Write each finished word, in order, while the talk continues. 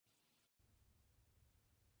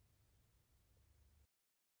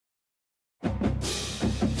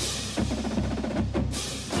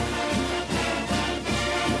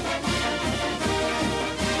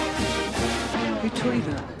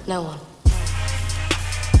No one.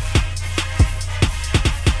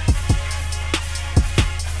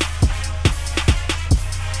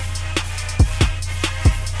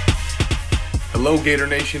 Hello, Gator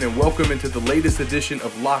Nation, and welcome into the latest edition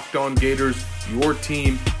of Locked On Gators, your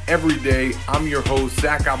team every day. I'm your host,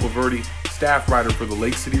 Zach Albaverdi, staff writer for the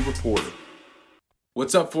Lake City Reporter.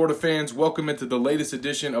 What's up, Florida fans? Welcome into the latest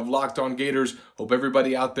edition of Locked On Gators. Hope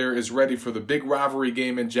everybody out there is ready for the big rivalry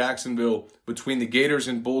game in Jacksonville between the Gators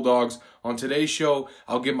and Bulldogs. On today's show,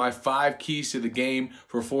 I'll give my 5 keys to the game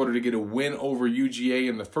for Florida to get a win over UGA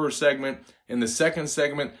in the first segment. In the second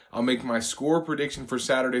segment, I'll make my score prediction for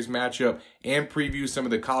Saturday's matchup and preview some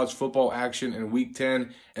of the college football action in Week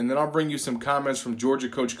 10. And then I'll bring you some comments from Georgia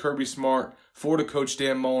coach Kirby Smart, Florida coach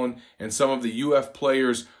Dan Mullen, and some of the UF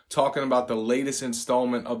players talking about the latest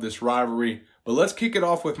installment of this rivalry. But let's kick it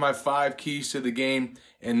off with my 5 keys to the game.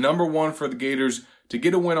 And number 1 for the Gators to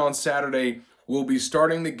get a win on Saturday, we'll be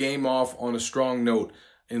starting the game off on a strong note.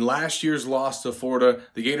 In last year's loss to Florida,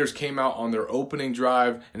 the Gators came out on their opening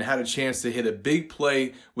drive and had a chance to hit a big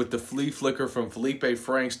play with the flea flicker from Felipe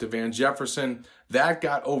Franks to Van Jefferson. That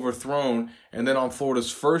got overthrown, and then on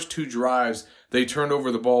Florida's first 2 drives, they turned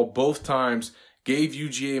over the ball both times, gave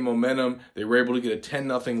UGA momentum. They were able to get a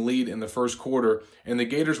 10-0 lead in the first quarter, and the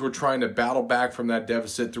Gators were trying to battle back from that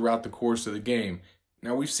deficit throughout the course of the game.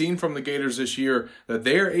 Now, we've seen from the Gators this year that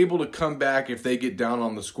they are able to come back if they get down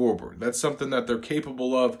on the scoreboard. That's something that they're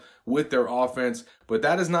capable of with their offense, but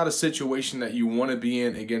that is not a situation that you want to be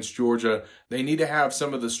in against Georgia. They need to have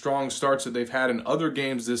some of the strong starts that they've had in other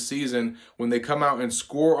games this season when they come out and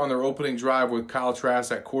score on their opening drive with Kyle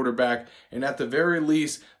Trask at quarterback, and at the very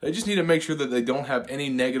least, they just need to make sure that they don't have any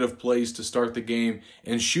negative plays to start the game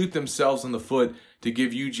and shoot themselves in the foot to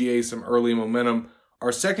give UGA some early momentum.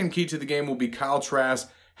 Our second key to the game will be Kyle Trask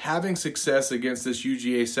having success against this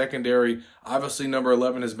UGA secondary. Obviously, number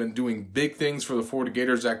 11 has been doing big things for the Florida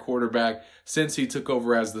Gators at quarterback since he took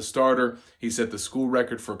over as the starter. He set the school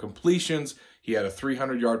record for completions. He had a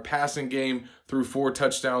 300-yard passing game, threw 4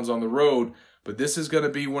 touchdowns on the road. But this is going to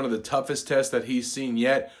be one of the toughest tests that he's seen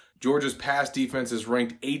yet. Georgia's pass defense is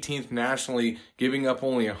ranked 18th nationally, giving up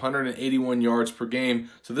only 181 yards per game.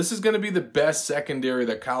 So this is going to be the best secondary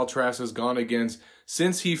that Kyle Trask has gone against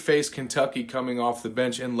since he faced Kentucky coming off the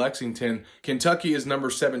bench in Lexington. Kentucky is number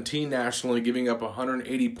 17 nationally, giving up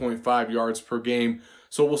 180.5 yards per game.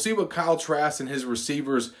 So we'll see what Kyle Trask and his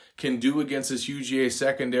receivers can do against this UGA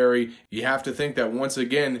secondary. You have to think that once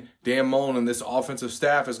again, Dan Mullen and this offensive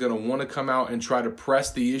staff is going to want to come out and try to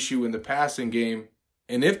press the issue in the passing game.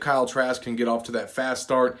 And if Kyle Trask can get off to that fast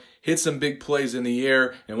start, hit some big plays in the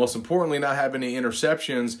air, and most importantly, not have any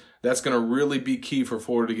interceptions, that's going to really be key for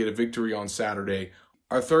Florida to get a victory on Saturday.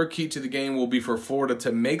 Our third key to the game will be for Florida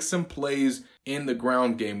to make some plays in the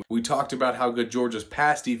ground game. We talked about how good Georgia's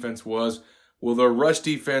pass defense was. Well, their rush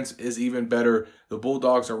defense is even better. The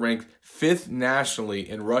Bulldogs are ranked 5th nationally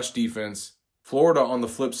in rush defense. Florida, on the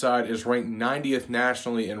flip side, is ranked 90th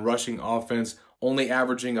nationally in rushing offense, only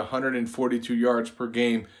averaging 142 yards per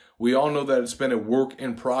game. We all know that it's been a work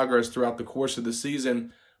in progress throughout the course of the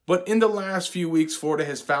season. But in the last few weeks, Florida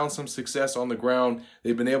has found some success on the ground.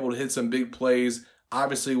 They've been able to hit some big plays.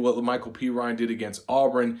 Obviously, what Michael P. Ryan did against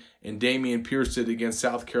Auburn and Damian Pierce did against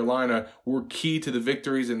South Carolina were key to the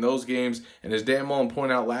victories in those games. And as Dan Mullen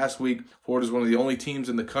pointed out last week, Florida is one of the only teams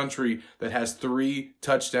in the country that has 3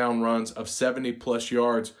 touchdown runs of 70-plus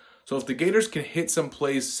yards. So if the Gators can hit some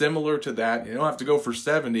plays similar to that, you don't have to go for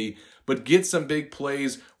 70, but get some big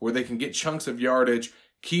plays where they can get chunks of yardage,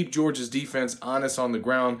 keep Georgia's defense honest on the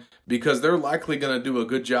ground, because they're likely going to do a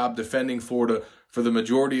good job defending Florida for the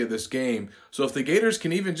majority of this game. So if the Gators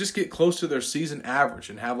can even just get close to their season average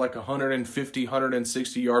and have like 150,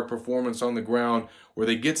 160-yard performance on the ground where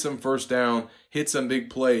they get some first down, hit some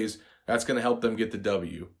big plays, that's going to help them get the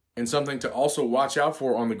W. And something to also watch out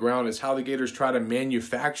for on the ground is how the Gators try to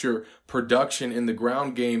manufacture production in the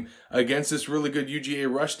ground game against this really good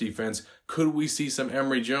UGA rush defense. Could we see some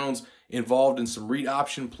Emory Jones involved in some read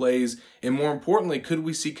option plays? And more importantly, could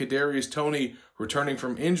we see Kadarius Toney returning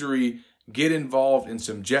from injury get involved in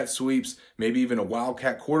some jet sweeps, maybe even a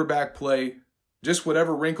wildcat quarterback play? Just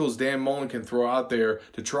whatever wrinkles Dan Mullen can throw out there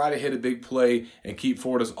to try to hit a big play and keep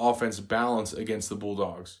Florida's offense balanced against the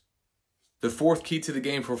Bulldogs. The fourth key to the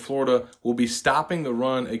game for Florida will be stopping the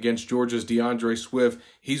run against Georgia's DeAndre Swift.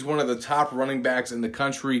 He's one of the top running backs in the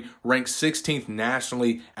country, ranked 16th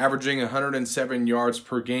nationally, averaging 107 yards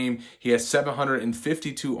per game. He has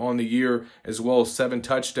 752 on the year, as well as 7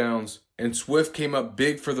 touchdowns. And Swift came up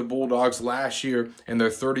big for the Bulldogs last year in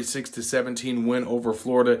their 36-17 win over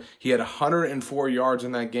Florida. He had 104 yards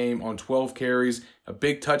in that game on 12 carries, a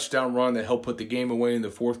big touchdown run that helped put the game away in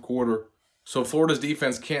the fourth quarter. So Florida's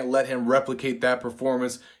defense can't let him replicate that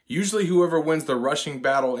performance. Usually whoever wins the rushing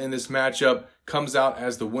battle in this matchup comes out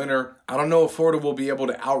as the winner. I don't know if Florida will be able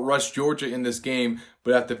to outrush Georgia in this game,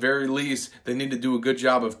 but at the very least, they need to do a good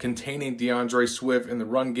job of containing DeAndre Swift in the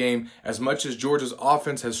run game. As much as Georgia's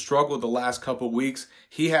offense has struggled the last couple of weeks,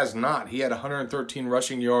 he has not. He had 113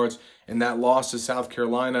 rushing yards in that loss to South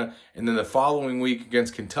Carolina. And then the following week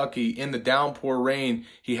against Kentucky, in the downpour rain,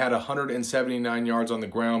 he had 179 yards on the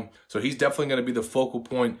ground. So he's definitely going to be the focal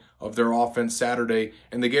point of their offense Saturday.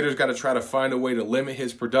 And the Gators got to try to find a way to limit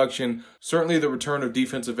his production. Certainly the return of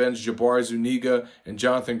defensive ends Jabari Zuniga and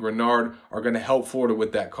Jonathan Grenard are going to help Florida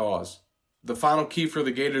with that cause. The final key for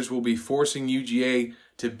the Gators will be forcing UGA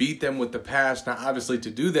to beat them with the pass. Now, obviously,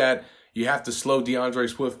 to do that, you have to slow DeAndre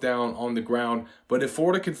Swift down on the ground. But if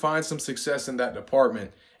Florida can find some success in that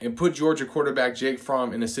department and put Georgia quarterback Jake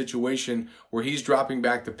Fromm in a situation where he's dropping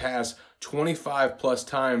back to pass 25 plus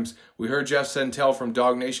times. We heard Jeff Sentell from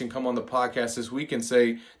Dog Nation come on the podcast this week and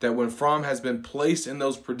say that when Fromm has been placed in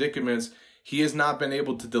those predicaments, he has not been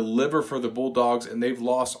able to deliver for the Bulldogs, and they've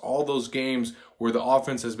lost all those games where the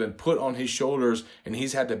offense has been put on his shoulders and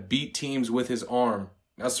he's had to beat teams with his arm.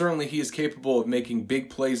 Now, certainly he is capable of making big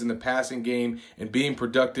plays in the passing game and being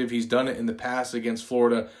productive. He's done it in the past against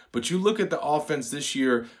Florida. But you look at the offense this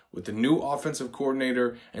year with the new offensive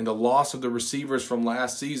coordinator and the loss of the receivers from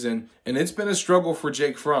last season, and it's been a struggle for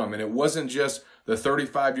Jake Fromm. And it wasn't just the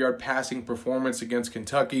 35-yard passing performance against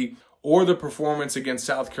Kentucky or the performance against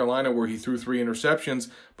South Carolina where he threw 3 interceptions,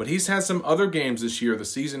 but he's had some other games this year. The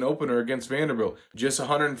season opener against Vanderbilt, just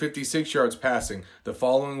 156 yards passing. The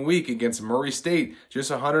following week against Murray State, just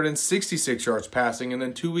 166 yards passing. And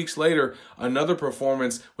then 2 weeks later, another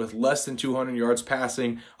performance with less than 200 yards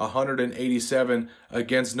passing, 187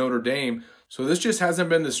 against Notre Dame. So this just hasn't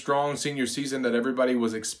been the strong senior season that everybody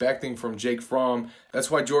was expecting from Jake Fromm. That's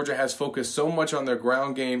why Georgia has focused so much on their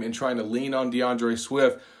ground game and trying to lean on DeAndre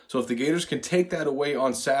Swift. So if the Gators can take that away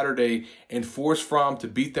on Saturday and force Fromm to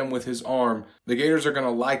beat them with his arm, the Gators are going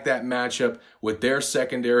to like that matchup with their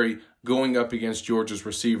secondary going up against Georgia's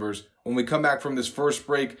receivers. When we come back from this first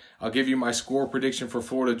break, I'll give you my score prediction for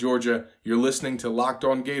Florida, Georgia. You're listening to Locked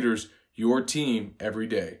On Gators, your team every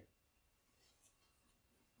day.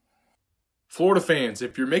 Florida fans,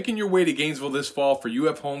 if you're making your way to Gainesville this fall for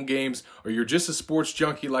UF home games or you're just a sports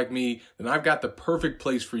junkie like me, then I've got the perfect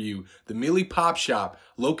place for you. The Mealy Pop Shop,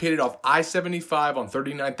 located off I-75 on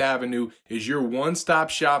 39th Avenue, is your one-stop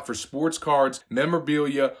shop for sports cards,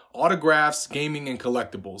 memorabilia, autographs, gaming, and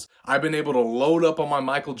collectibles. I've been able to load up on my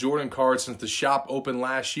Michael Jordan cards since the shop opened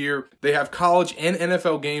last year. They have college and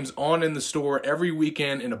NFL games on in the store every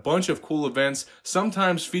weekend and a bunch of cool events,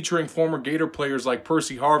 sometimes featuring former Gator players like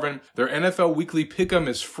Percy Harvin. Their NFL Weekly Pick'em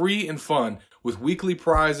is free and fun with weekly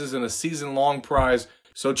prizes and a season-long prize.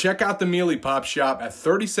 So check out the Mealy Pop Shop at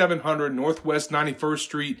 3700 Northwest 91st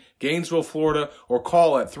Street, Gainesville, Florida, or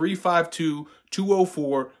call at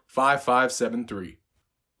 352-204-5573.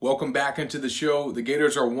 Welcome back into the show. The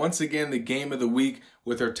Gators are once again the game of the week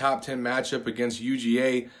with their top 10 matchup against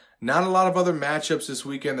UGA. Not a lot of other matchups this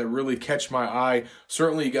weekend that really catch my eye.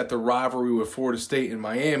 Certainly you got the rivalry with Florida State and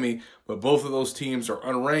Miami, but both of those teams are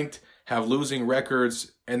unranked, have losing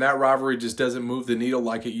records, and that rivalry just doesn't move the needle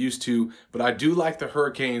like it used to. But I do like the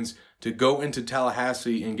Hurricanes to go into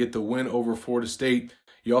Tallahassee and get the win over Florida State.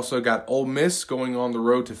 You also got Ole Miss going on the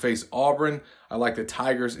road to face Auburn. I like the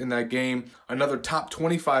Tigers in that game. Another top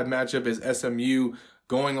 25 matchup is SMU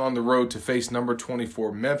going on the road to face number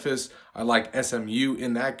 24 Memphis. I like SMU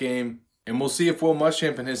in that game. And we'll see if Will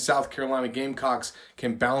Muschamp and his South Carolina Gamecocks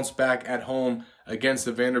can bounce back at home against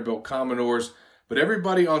the Vanderbilt Commodores. But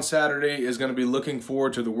everybody on Saturday is going to be looking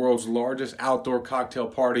forward to the world's largest outdoor cocktail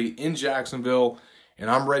party in Jacksonville.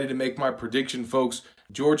 And I'm ready to make my prediction, folks.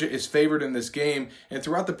 Georgia is favored in this game. And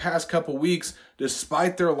throughout the past couple weeks,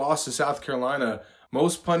 despite their loss to South Carolina,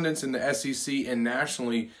 most pundits in the SEC and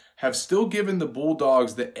nationally have still given the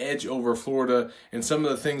Bulldogs the edge over Florida in some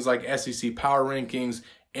of the things like SEC power rankings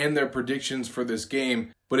and their predictions for this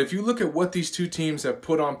game. But if you look at what these two teams have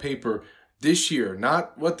put on paper this year,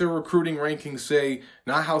 not what their recruiting rankings say,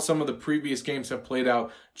 not how some of the previous games have played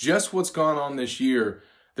out, just what's gone on this year,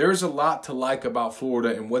 there's a lot to like about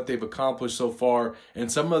Florida and what they've accomplished so far and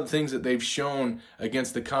some of the things that they've shown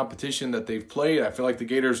against the competition that they've played. I feel like the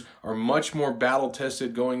Gators are much more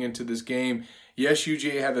battle-tested going into this game. Yes,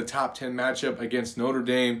 UGA had the top 10 matchup against Notre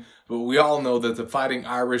Dame, but we all know that the Fighting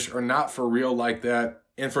Irish are not for real like that.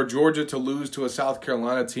 And for Georgia to lose to a South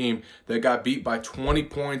Carolina team that got beat by 20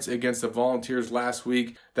 points against the Volunteers last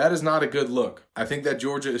week, that is not a good look. I think that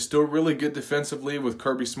Georgia is still really good defensively with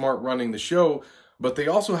Kirby Smart running the show, but they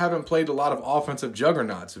also haven't played a lot of offensive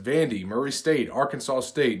juggernauts. Vandy, Murray State, Arkansas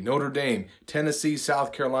State, Notre Dame, Tennessee,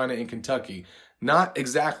 South Carolina, and Kentucky. Not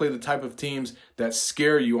exactly the type of teams that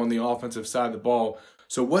scare you on the offensive side of the ball.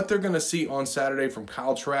 So what they're going to see on Saturday from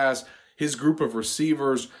Kyle Trask, his group of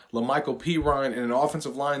receivers, LaMichael Pirine, and an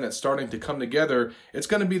offensive line that's starting to come together, it's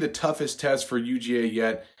going to be the toughest test for UGA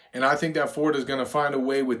yet. And I think that Florida is going to find a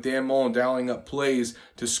way with Dan Mullen dialing up plays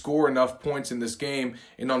to score enough points in this game.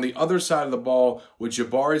 And on the other side of the ball, with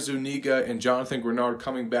Jabari Zuniga and Jonathan Grenard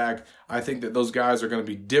coming back, I think that those guys are going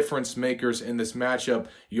to be difference makers in this matchup.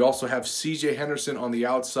 You also have C.J. Henderson on the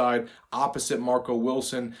outside, opposite Marco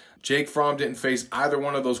Wilson. Jake Fromm didn't face either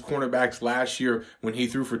one of those cornerbacks last year when he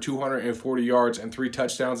threw for 240 yards and 3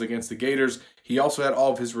 touchdowns against the Gators. He also had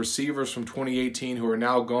all of his receivers from 2018 who are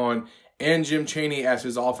now gone, and Jim Chaney as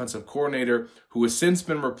his offensive coordinator, who has since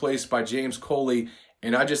been replaced by James Coley.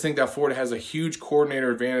 And I just think that Florida has a huge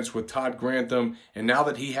coordinator advantage with Todd Grantham. And now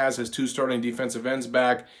that he has his 2 starting defensive ends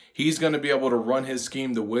back, he's going to be able to run his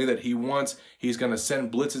scheme the way that he wants. He's going to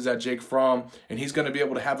send blitzes at Jake Fromm, and he's going to be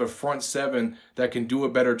able to have a front 7 that can do a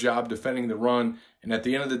better job defending the run. And at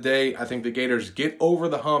the end of the day, I think the Gators get over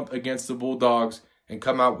the hump against the Bulldogs and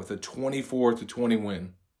come out with a 24-20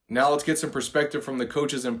 win. Now let's get some perspective from the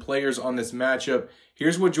coaches and players on this matchup.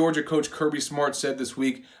 Here's what Georgia coach Kirby Smart said this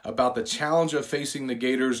week about the challenge of facing the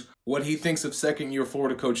Gators, what he thinks of second-year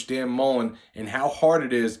Florida coach Dan Mullen, and how hard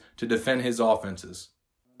it is to defend his offenses.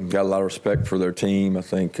 Got a lot of respect for their team. I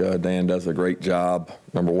think Dan does a great job,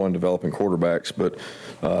 number one, developing quarterbacks, but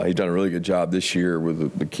he's done a really good job this year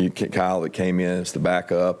with the kid Kyle that came in as the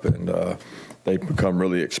backup, and they've become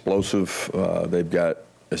really explosive. They've got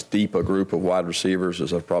as deep a group of wide receivers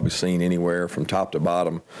as I've probably seen anywhere from top to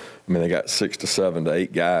bottom. I mean, they got 6 to 7 to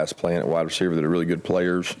 8 guys playing at wide receiver that are really good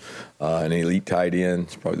players. An elite tight end,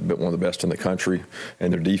 it's probably one of the best in the country.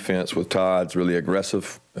 And their defense with Todd's really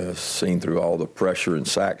aggressive, seen through all the pressure and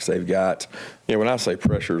sacks they've got. You know, when I say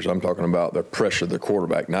pressures, I'm talking about the pressure of the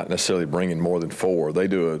quarterback, not necessarily bringing more than 4. They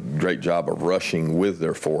do a great job of rushing with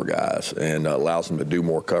their 4 guys and allows them to do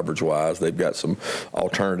more coverage-wise. They've got some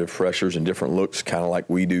alternative pressures and different looks, kind of like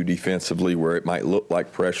we do defensively, where it might look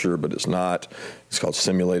like pressure, but it's not. It's called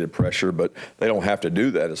simulated pressure, but they don't have to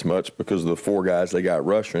do that as much because the 4 guys they got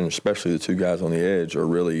rushing, especially the 2 guys on the edge, are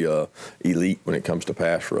really elite when it comes to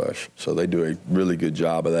pass rush. So they do a really good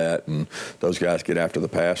job of that, and those guys get after the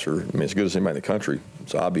passer. I mean, as good as anybody in the country.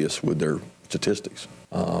 It's obvious with their statistics.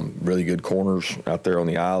 Really good corners out there on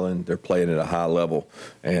the island. They're playing at a high level,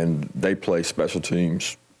 and they play special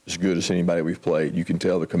teams as good as anybody we've played. You can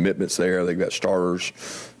tell the commitment's there. They've got starters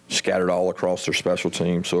scattered all across their special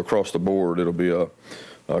teams. So across the board, it'll be a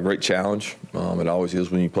great challenge. It always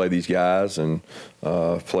is when you play these guys, and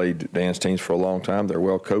played Dan's teams for a long time. They're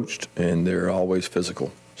well coached, and they're always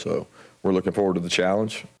physical. So we're looking forward to the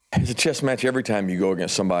challenge. It's a chess match every time you go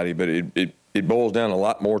against somebody, but it boils down a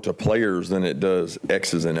lot more to players than it does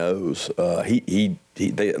X's and O's. He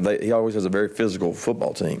always has a very physical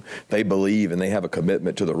football team. They believe and they have a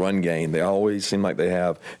commitment to the run game. They always seem like they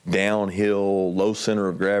have downhill, low center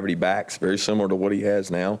of gravity backs, very similar to what he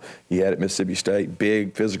has now. He had at Mississippi State,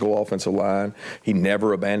 big physical offensive line. He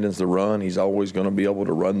never abandons the run. He's always going to be able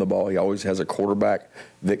to run the ball. He always has a quarterback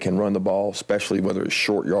that can run the ball, especially whether it's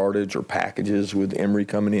short yardage or packages with Emory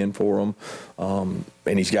coming in for him.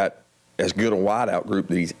 And he's got as good a wideout group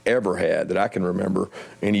that he's ever had that I can remember,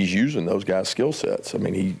 and he's using those guys' skill sets. I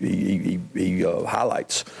mean, he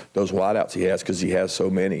highlights those wideouts he has because he has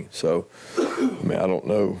so many. So, I mean, I don't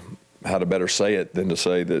know how to better say it than to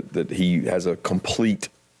say that he has a complete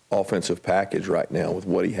offensive package right now with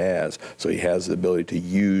what he has. So he has the ability to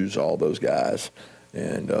use all those guys,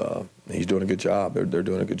 and he's doing a good job. They're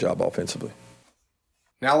doing a good job offensively.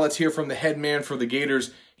 Now let's hear from the head man for the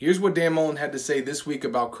Gators. Here's what Dan Mullen had to say this week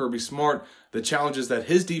about Kirby Smart, the challenges that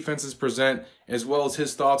his defenses present, as well as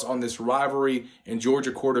his thoughts on this rivalry and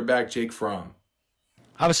Georgia quarterback Jake Fromm.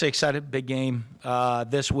 Obviously excited, big game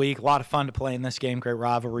this week. A lot of fun to play in this game, great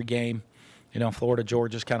rivalry game. You know,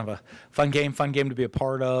 Florida-Georgia's kind of a fun game to be a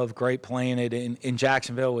part of. Great playing it in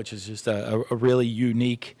Jacksonville, which is just a really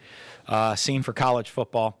unique scene for college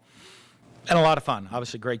football. And a lot of fun.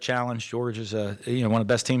 Obviously, great challenge. Georgia's one of the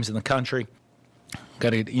best teams in the country.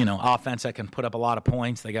 Got a offense that can put up a lot of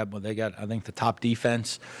points. They got I think the top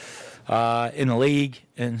defense in the league,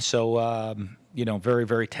 and so very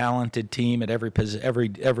very talented team at every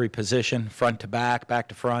position, front to back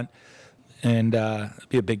to front, and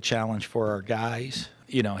be a big challenge for our guys.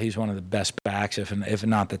 he's one of the best backs, if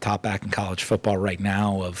not the top back in college football right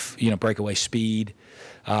now of, breakaway speed,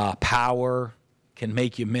 power, can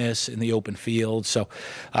make you miss in the open field. So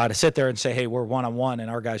to sit there and say, hey, we're one-on-one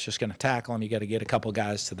and our guy's just going to tackle him, you got to get a couple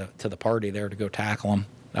guys to the party there to go tackle him.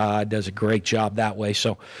 Does a great job that way.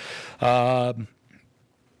 So, and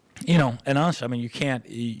us,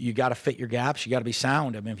 you got to fit your gaps. You got to be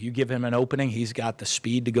sound. If you give him an opening, he's got the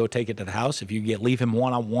speed to go take it to the house. If you leave him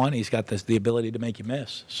one-on-one, he's got the ability to make you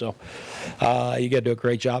miss. So you got to do a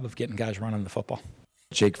great job of getting guys running the football.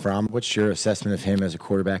 Jake Fromm, what's your assessment of him as a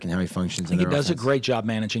quarterback and how he functions in their offense? He does a great job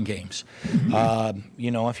managing games.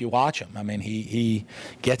 If you watch him, he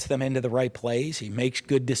gets them into the right plays. He makes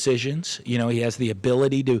good decisions. He has the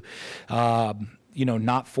ability to,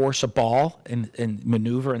 not force a ball and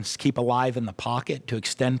maneuver and keep alive in the pocket to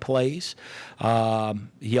extend plays.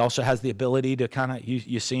 He also has the ability to kind of,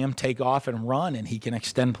 you see him take off and run, and he can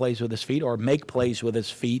extend plays with his feet or make plays with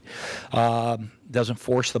his feet. Doesn't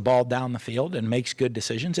force the ball down the field and makes good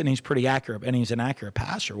decisions, and he's pretty accurate, and he's an accurate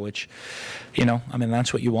passer, which,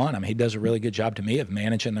 that's what you want. He does a really good job to me of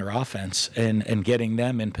managing their offense and getting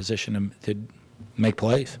them in position to make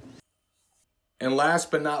plays. And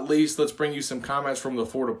last but not least, let's bring you some comments from the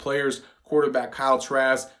Florida players. Quarterback Kyle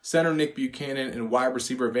Trask, center Nick Buchanan, and wide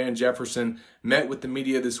receiver Van Jefferson met with the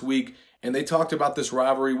media this week, and they talked about this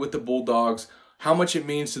rivalry with the Bulldogs, how much it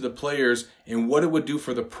means to the players, and what it would do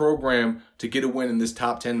for the program to get a win in this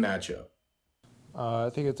top 10 matchup. I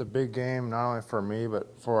think it's a big game, not only for me,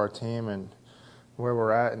 but for our team and where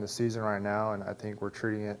we're at in the season right now. And I think we're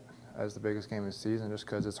treating it as the biggest game of the season just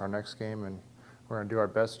because it's our next game, and we're going to do our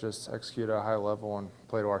best to just execute at a high level and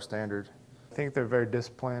play to our standard. I think they're very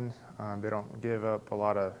disciplined. They don't give up a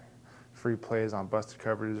lot of free plays on busted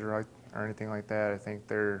coverages or anything like that. I think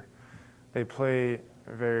they play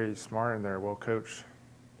very smart and they're well coached.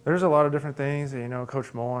 There's a lot of different things that,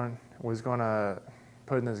 Coach Mullen was going to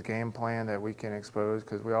put in this game plan that we can expose,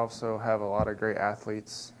 because we also have a lot of great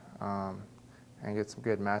athletes and get some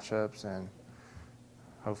good matchups, and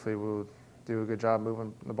hopefully we'll do a good job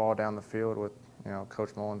moving the ball down the field with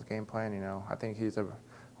Coach Mullen's game plan. I think he's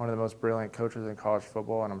one of the most brilliant coaches in college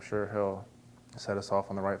football, and I'm sure he'll set us off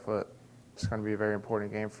on the right foot. It's going to be a very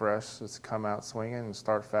important game for us. Just come out swinging and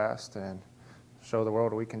start fast and show the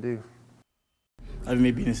world what we can do. I mean,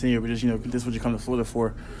 me being a senior, but just, this is what you come to Florida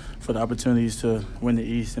for the opportunities to win the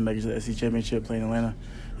East and make it to the SEC Championship, play in Atlanta,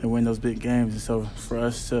 and win those big games. And so for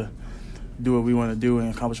us to do what we want to do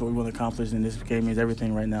and accomplish what we want to accomplish, and this game means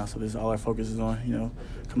everything right now. So this is all our focus is on,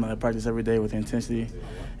 coming out of practice every day with the intensity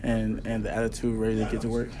and the attitude, ready to get to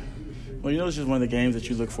work. Well, it's just one of the games that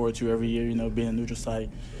you look forward to every year, being a neutral site.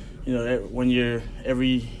 I've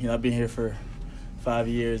been here for 5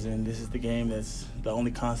 years, and this is the game that's the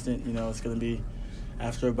only constant. It's going to be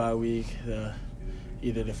after a bye week,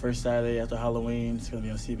 either the first Saturday after Halloween. It's going to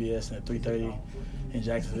be on CBS at 3:30 in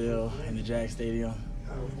Jacksonville in the Jag Stadium.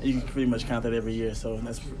 And you can pretty much count that every year, so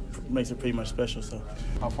that makes it pretty much special. So,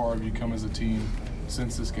 how far have you come as a team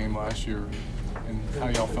since this game last year, and how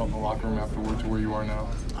y'all felt in the locker room afterward to where you are now?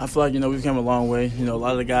 I feel like we've come a long way. A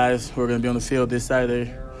lot of the guys who are going to be on the field this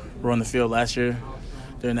Saturday were on the field last year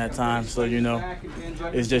during that time. So,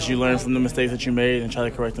 it's just you learn from the mistakes that you made and try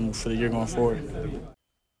to correct them for the year going forward.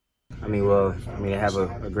 They have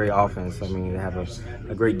a great offense. They have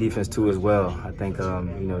a great defense too as well. I think,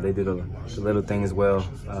 they do the little things well.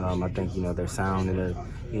 I think, they're sound in their,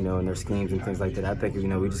 in their schemes and things like that. I think,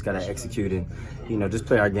 we just got to execute and, just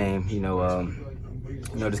play our game,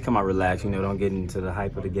 just come out relaxed, don't get into the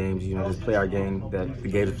hype of the games, just play our game that the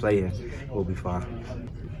Gators play in. We'll be fine.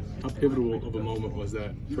 How pivotal of a moment was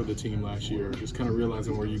that for the team last year, just kind of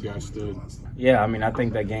realizing where you guys stood? Yeah, I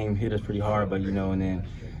think that game hit us pretty hard, but, and then,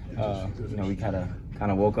 we kind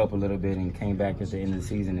of woke up a little bit and came back at the end of the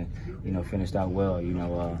season and, finished out well,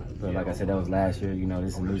 but like I said, that was last year,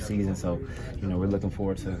 this is a new season, so, we're looking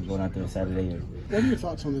forward to going out there Saturday. What are your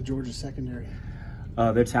thoughts on the Georgia secondary?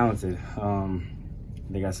 They're talented.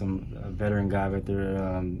 They got some veteran guy right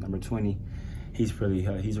there, number 20. He's a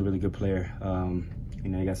really good player.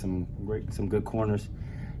 They got some good corners,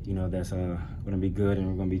 that's going to be good and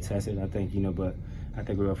we're going to be tested, I think, but I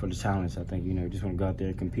think we're up for the challenge. I think, just want to go out there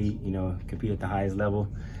and compete at the highest level.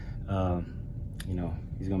 They're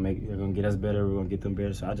going to get us better, we're going to get them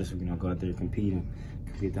better. So I just, go out there and compete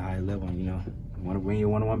at the highest level. And, you want to win your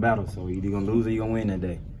one-on-one battle. So you're either going to lose or you're going to win that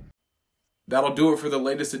day. That'll do it for the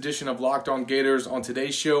latest edition of Locked On Gators. On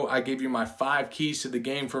today's show, I gave you my 5 keys to the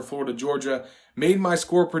game for Florida Georgia, made my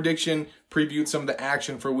score prediction, previewed some of the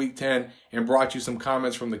action for Week 10, and brought you some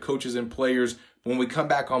comments from the coaches and players. When we come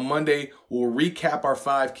back on Monday, we'll recap our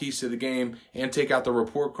 5 keys to the game and take out the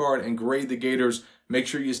report card and grade the Gators Make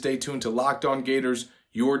sure you stay tuned to Locked On Gators,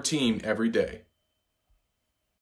 your team every day.